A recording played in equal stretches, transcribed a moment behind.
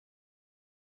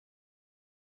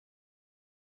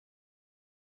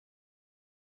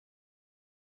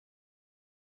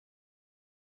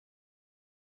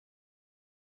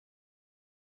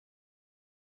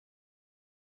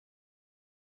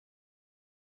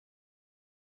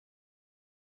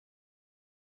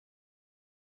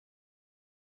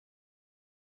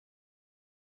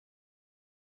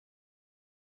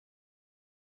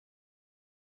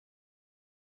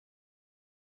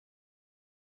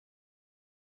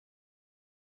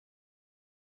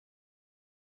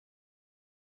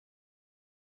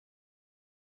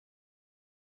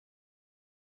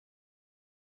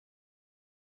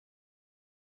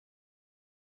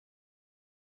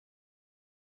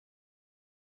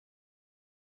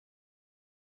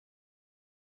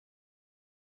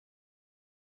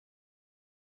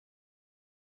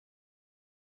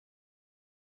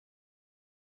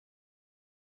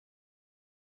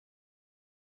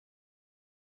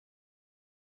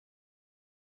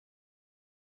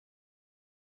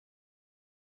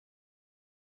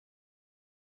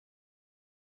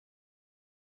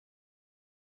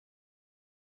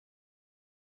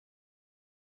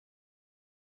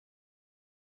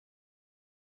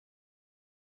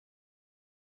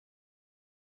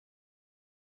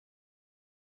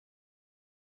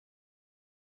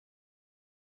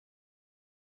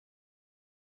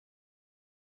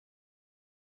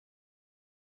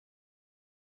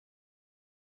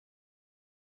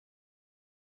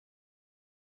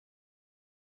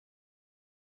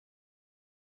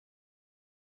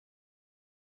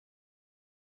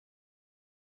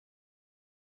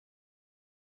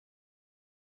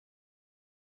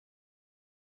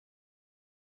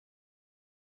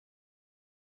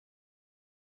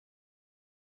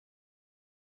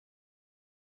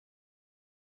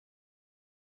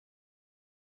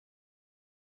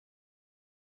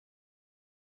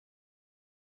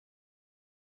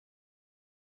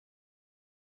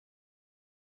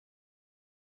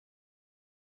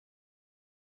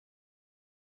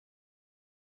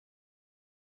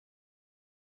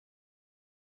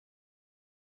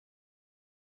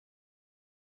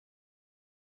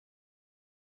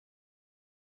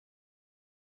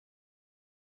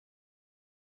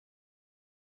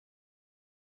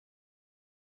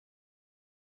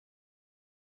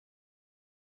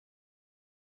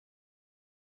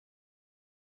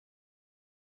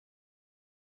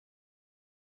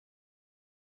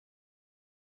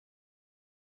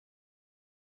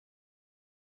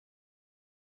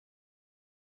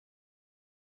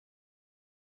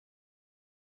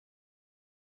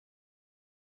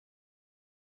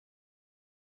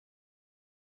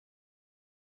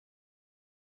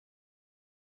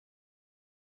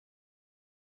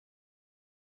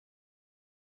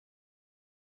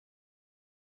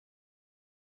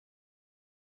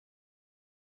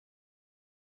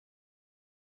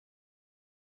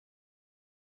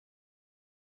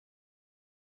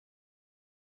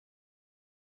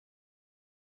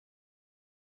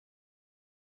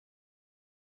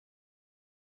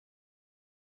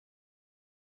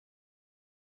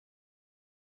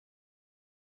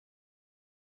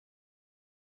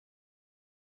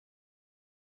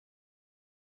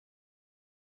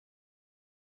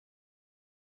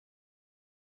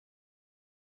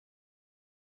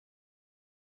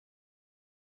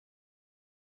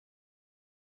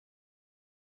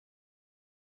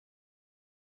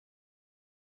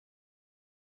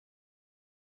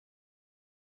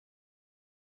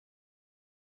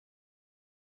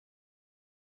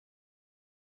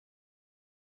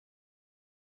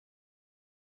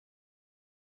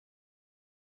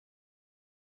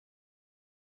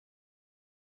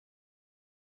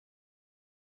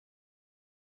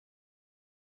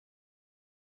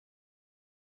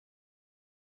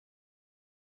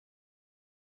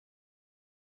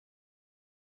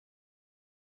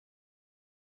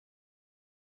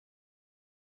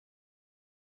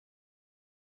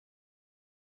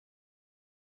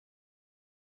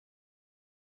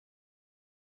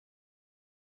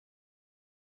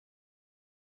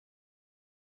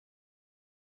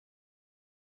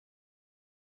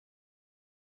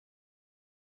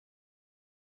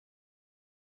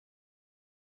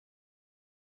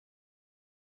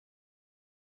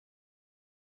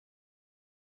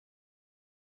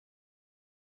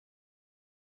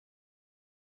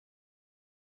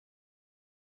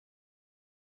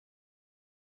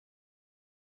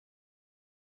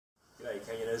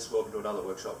Canyoners, welcome to another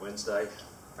Workshop Wednesday.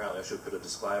 Apparently I should put a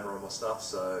disclaimer on my stuff,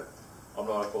 so I'm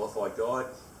not a qualified guide,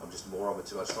 I'm just a moron with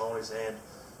too much time on his hand.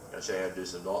 I'm going to show you how to do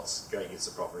some knots, going against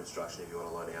the proper instruction if you want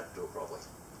to learn how to do it properly.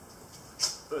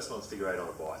 First one's figure 8 on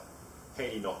a bight.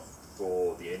 Handy knot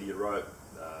for the end of your rope,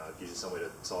 gives you somewhere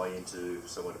to tie into,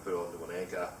 somewhere to put onto an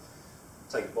anchor.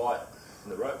 Take a bight in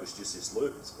the rope, which is just this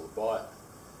loop, it's called a bight.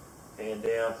 Hand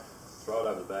down, throw it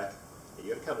over the back.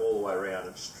 You've got to come all the way around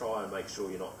and just try and make sure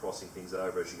you're not crossing things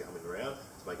over as you're coming around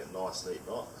to make it a nice, neat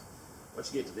knot.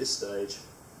 Once you get to this stage,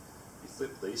 you flip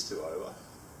these two over,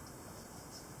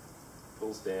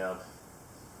 pulls down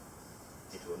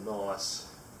into a nice,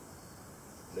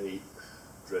 neat,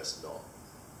 dressed knot.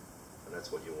 And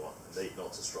that's what you want. A neat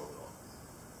knot's a strong knot.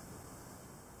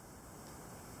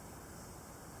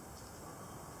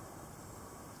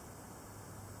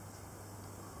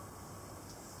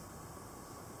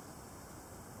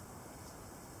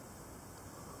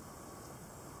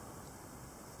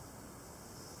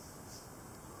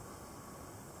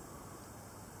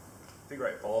 Figure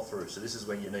 8 follow through. So this is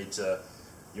when you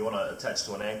want to attach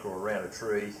to an anchor or around a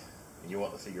tree, and you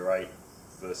want the figure 8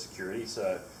 for security.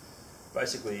 So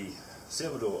basically,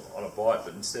 similar to it on a bight,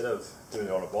 but instead of doing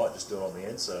it on a bight, just do it on the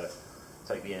end. So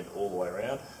take the end all the way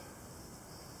around,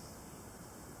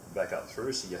 back up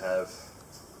through, so you have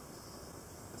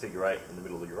the figure 8 in the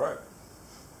middle of your rope.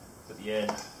 At the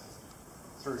end,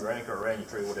 through your anchor, around your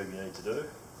tree, whatever you need to do.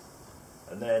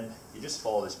 And then you just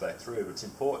follow this back through, but it's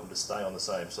important to stay on the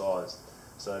same size.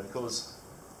 So because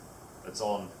it's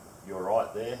on your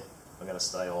right there, I'm going to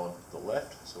stay on the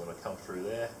left. So when I come through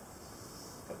there,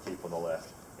 I'm going to keep on the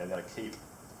left. And I'm going to keep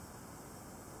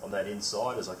on that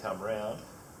inside as I come round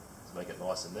to make it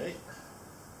nice and neat.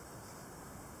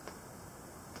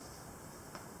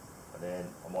 And then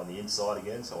I'm on the inside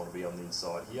again, so I want to be on the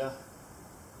inside here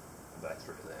and back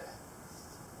through there.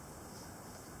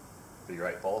 Figure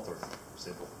 8 follow through.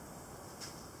 Simple.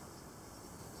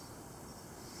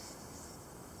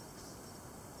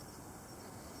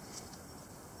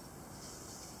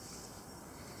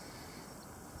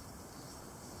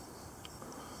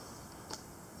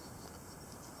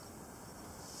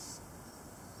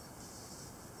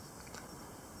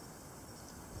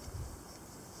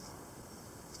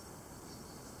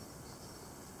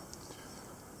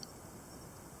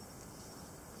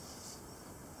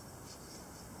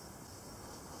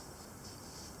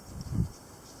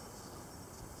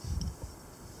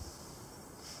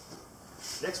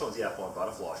 Next one's the Alpine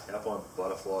Butterfly. Alpine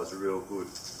Butterfly is a real good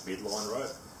midline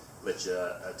rope. Lets you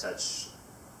attach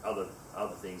other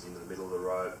things into the middle of the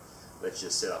rope. Lets you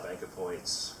set up anchor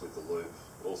points with the loop.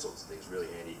 All sorts of things. Really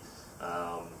handy.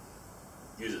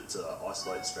 Use it to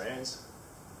isolate strands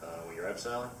when you're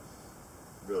abseiling.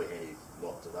 Really handy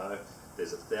lot to know.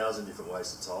 There's 1,000 different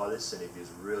ways to tie this, and if you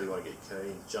really want to get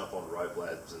keen, jump on Rope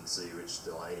Labs and see Rich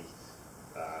Delaney.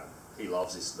 He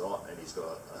loves this knot, and he's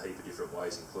got a heap of different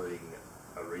ways, including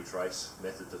a retrace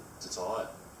method to tie it.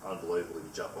 Unbelievable if you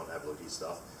jump on and have a look at his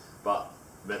stuff. But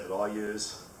the method I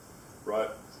use,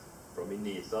 rope from in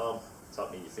near your thumb,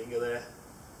 tuck near your finger there,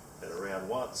 then around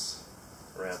once,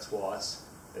 around twice,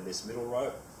 then this middle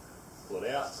rope, pull it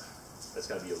out, that's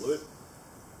going to be a loop,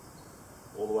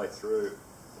 all the way through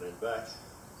and then back,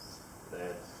 and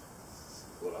then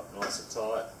pull it up nice and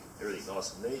tight, everything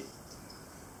nice and neat.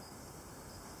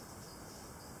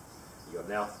 You got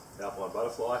an Alpine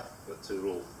Butterfly, got 2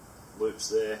 little loops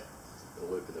there, and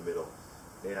a loop in the middle.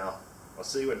 Now, I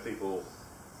see when people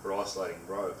are isolating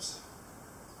ropes,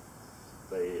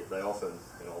 they often,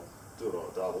 and I'll do it on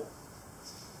a double.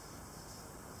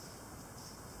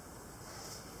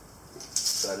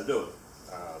 So to do it,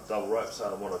 double rope, so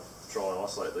I want to try and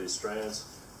isolate these strands,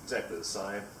 exactly the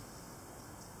same.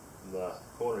 From the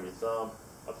corner of your thumb,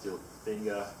 up to your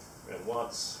finger, around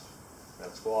once,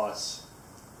 around twice.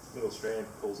 Middle strand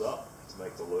pulls up to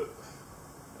make the loop,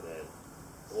 and then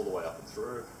all the way up and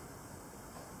through,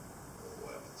 all the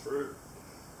way up and through.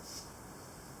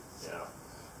 Now,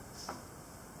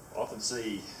 I often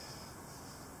see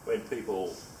when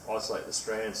people isolate the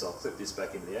strands, they'll clip this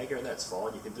back into the anchor, and that's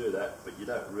fine, you can do that, but you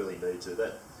don't really need to.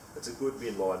 That's a good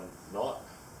midline knot.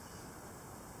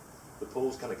 The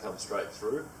pull's going to come straight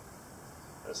through,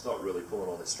 and it's not really pulling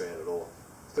on this strand at all.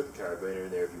 Clip a carabiner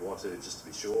in there if you want to, just to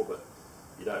be sure, but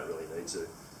you don't really need to.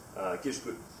 It gives a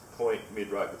good point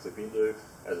mid-rope to clip into.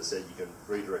 As I said, you can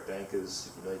redirect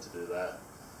anchors if you need to do that.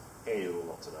 Handy little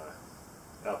knot to know.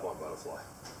 Alpine Butterfly.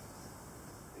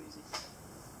 Easy.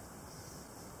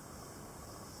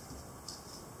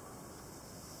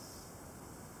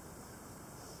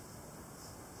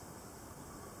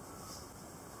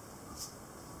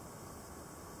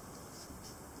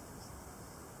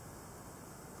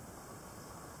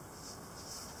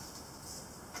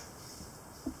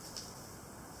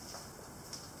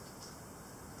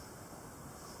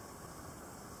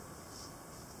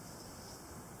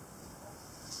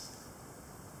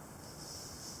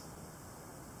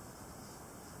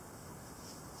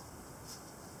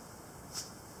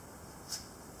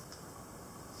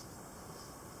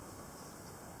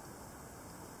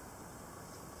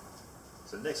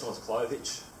 So the next one's a clove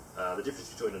hitch. The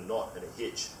difference between a knot and a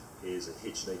hitch is a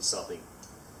hitch needs something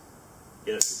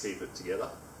in it to keep it together.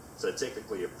 So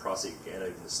technically a prusik and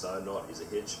even the stone knot is a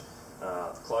hitch.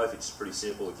 The clove hitch is pretty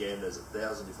simple. Again, there's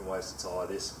 1,000 different ways to tie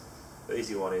this. The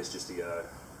easy one is just to go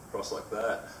across like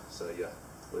that. So you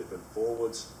loop them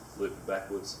forwards, loop them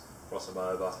backwards, cross them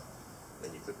over, and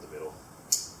then you clip the middle.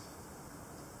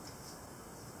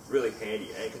 Really handy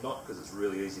anchor knot because it's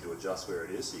really easy to adjust where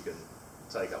it is. So you can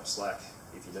take up slack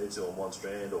if you need to on one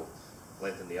strand or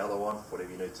lengthen the other one, whatever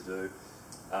you need to do.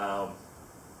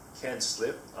 Can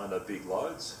slip under big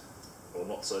loads or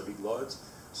not so big loads.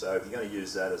 So if you're going to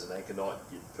use that as an anchor knot,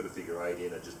 you put a figure 8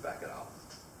 in and just back it up.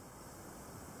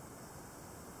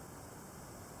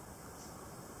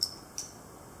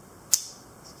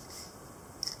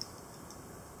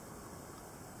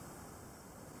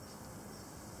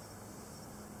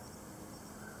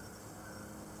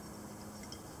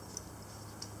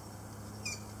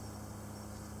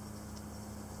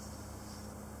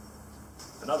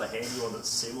 Another handy one that's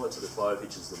similar to the clove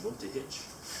hitch is the munti hitch.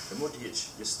 The munti hitch,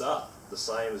 you start the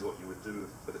same as what you would do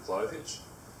with a clove hitch,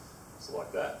 so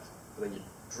like that, but then you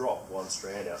drop one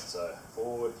strand out, so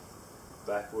forward,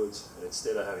 backwards, and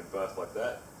instead of having both like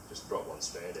that, just drop one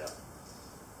strand out.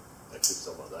 And it clips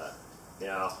on like that.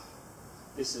 Now,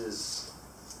 this is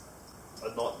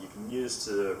a knot you can use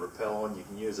to rappel on, you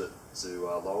can use it to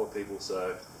lower people,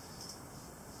 so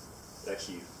it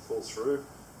actually pulls through.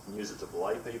 I can use it to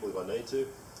belay people if I need to.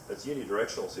 It's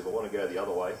unidirectional, so if I want to go the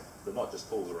other way, the knot just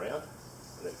pulls around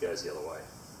and then it goes the other way.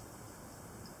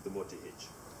 The munti hitch.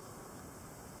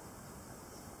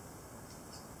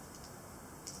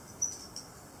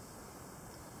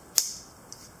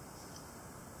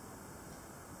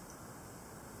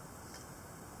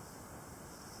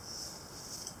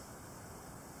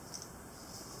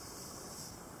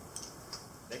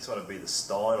 Next one would be the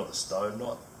Stein or the stone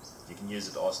knot. You can use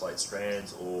it to isolate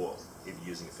strands, or if you're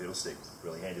using a fiddlestick,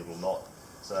 really handy little knot.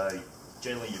 So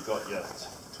generally you've got your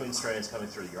twin strands coming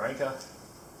through your anchor.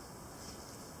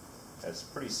 It's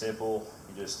pretty simple.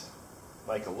 You just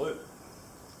make a loop,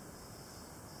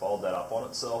 fold that up on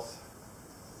itself,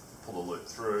 pull the loop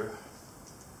through,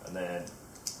 and then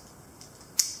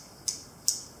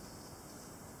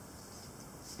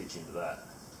hitch into that.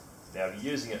 Now if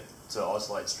you're using it to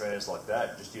isolate strands like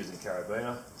that, just using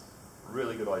carabiner,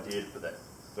 really good idea to put that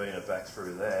bina back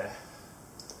through there,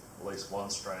 at least one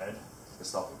strand, to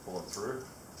stop it pulling through.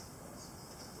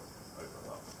 Open it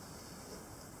up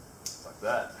like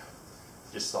that,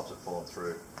 just stops it pulling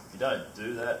through. If you don't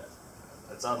do that,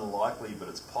 it's unlikely, but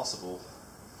it's possible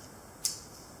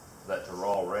for that to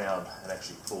roll around and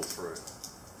actually pull through.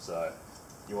 So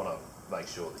you want to make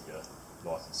sure that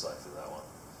you're nice and safe with that one.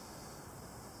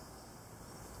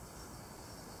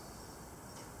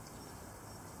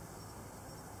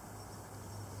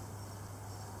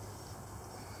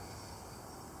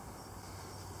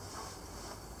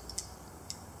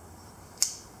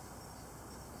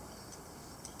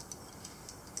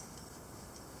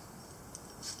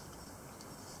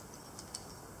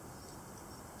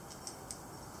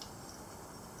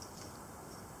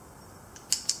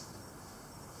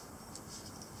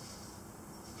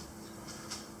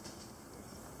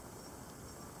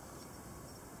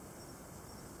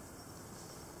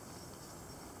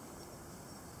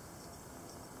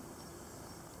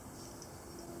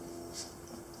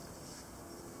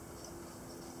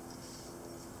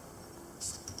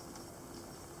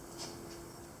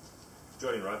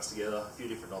 Joining ropes together, a few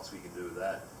different knots we can do with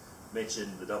that.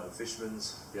 Mentioned the double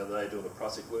fishmans the other day doing the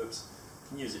prusik loops. You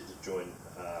can use it to join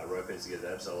rope ends to get the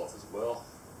abseil off as well.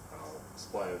 I'll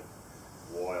explain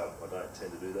why I don't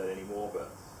tend to do that anymore,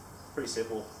 but pretty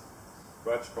simple.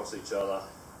 Ropes across each other.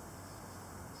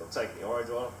 So I'm taking the orange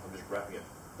one, I'm just wrapping it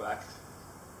back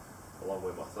along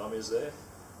where my thumb is there.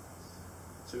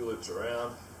 2 loops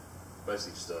around,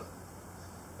 basically just a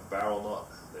barrel knot,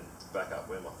 then back up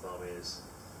where my thumb is.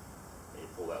 And you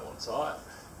pull that one tight.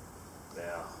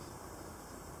 Now,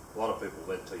 a lot of people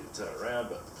then tell you to turn it around,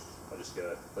 but I just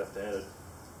go left-handed,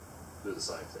 do the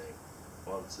same thing.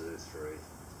 1, 2, 3,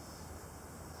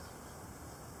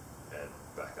 and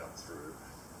back up through.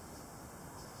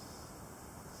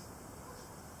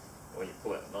 When you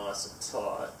pull it nice and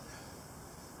tight,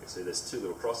 you can see there's 2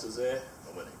 little crosses there,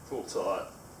 and when you pull tight,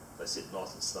 they sit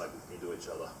nice and snug into each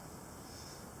other.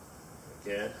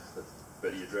 Again, the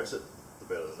better you dress it, the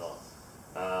better the knot.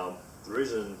 The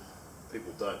reason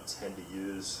people don't tend to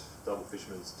use double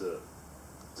fishmans to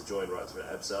join ropes when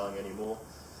abseiling anymore,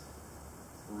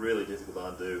 really difficult to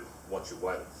undo once your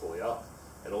weight is fully up,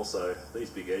 and also these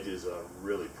big edges are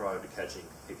really prone to catching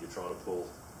if you're trying to pull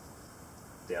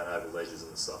down over ledges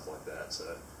and stuff like that. So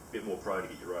a bit more prone to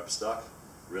get your rope stuck.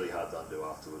 Really hard to undo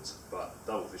afterwards. But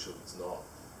double fish hook's knot,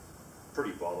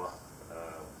 pretty bomber.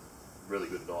 Really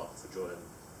good knot for joining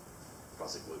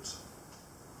classic loops.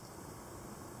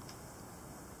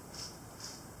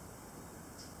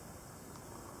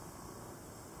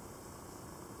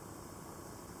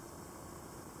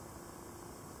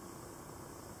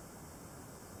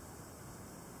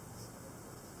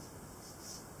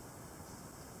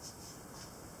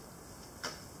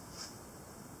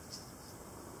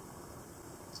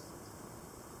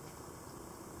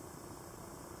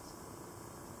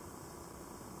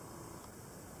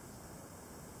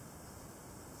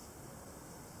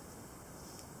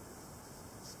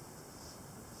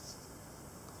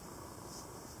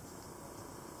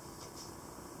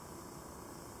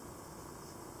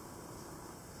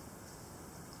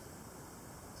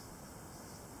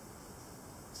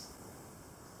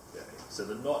 So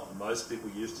the knot most people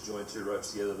use to join two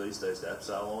ropes together these days to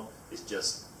abseil on is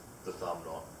just the thumb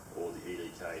knot or the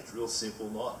EDK. It's a real simple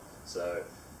knot. So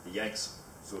the Yanks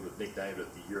sort of nicknamed it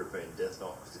the European death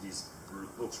knot because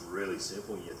it looks really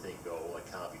simple and you think, oh, well, that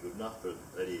can't be good enough, but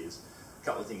it is. A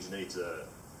couple of things you need to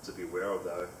be aware of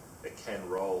though. It can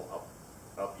roll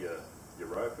up your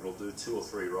rope. It'll do 2 or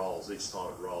 3 rolls. Each time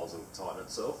it rolls, it'll tighten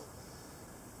itself.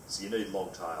 So you need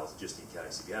long tails just in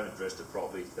case. If you haven't dressed it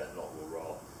properly, that knot will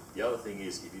roll. The other thing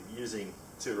is, if you're using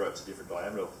 2 ropes of different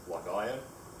diameter, like I am,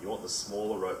 you want the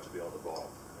smaller rope to be on the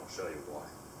bottom. I'll show you why.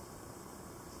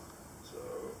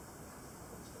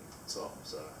 So, top.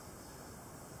 So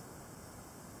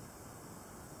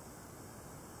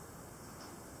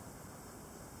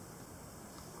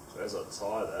as I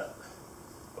tie that,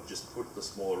 I've just put the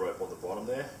smaller rope on the bottom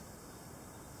there.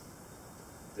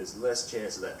 There's less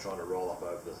chance of that trying to roll up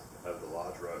over the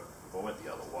large rope. If I went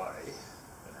the other way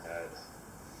and had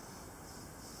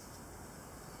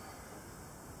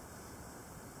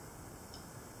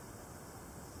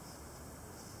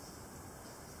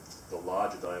the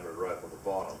larger diameter rope on the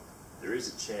bottom, there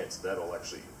is a chance that'll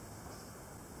actually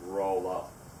roll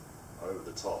up over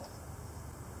the top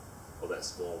of that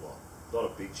small knot.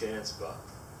 Not a big chance, but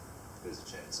there's a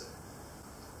chance there.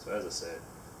 So as I said,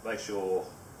 make sure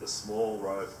the small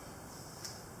rope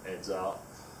ends up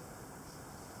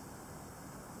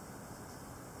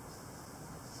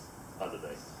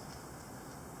underneath.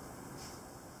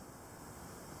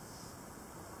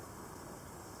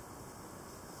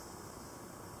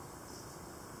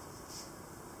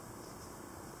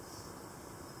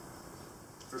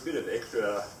 For a bit of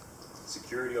extra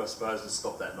security, I suppose, to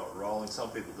stop that knot rolling,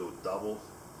 some people do a double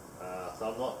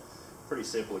thumb knot. Pretty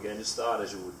simple again, just start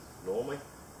as you would normally.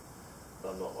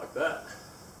 Thumb knot like that.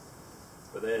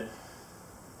 But then,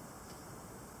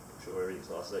 make sure everything's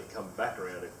nice and neat. Come back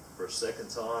around it for a second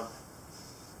time.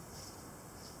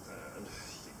 And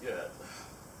you get,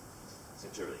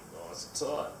 cinch everything nice and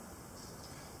tight.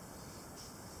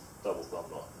 Double thumb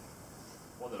knot.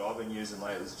 One that I've been using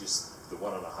lately is just the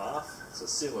 1.5. So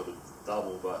similar to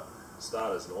double, but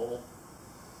start as normal.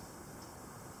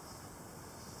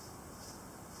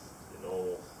 Your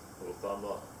normal little thumb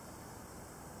knot.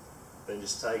 Then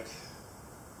just take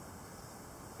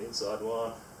the inside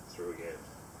one through again.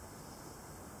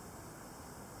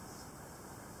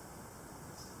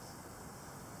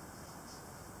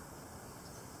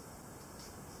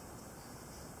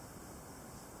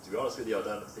 To be honest with you, I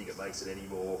don't think it makes it any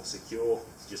more secure.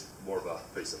 It's just more of a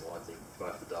peace of mind thing,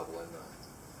 both the double and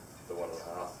the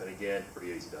 1.5. And again,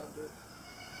 pretty easy to undo.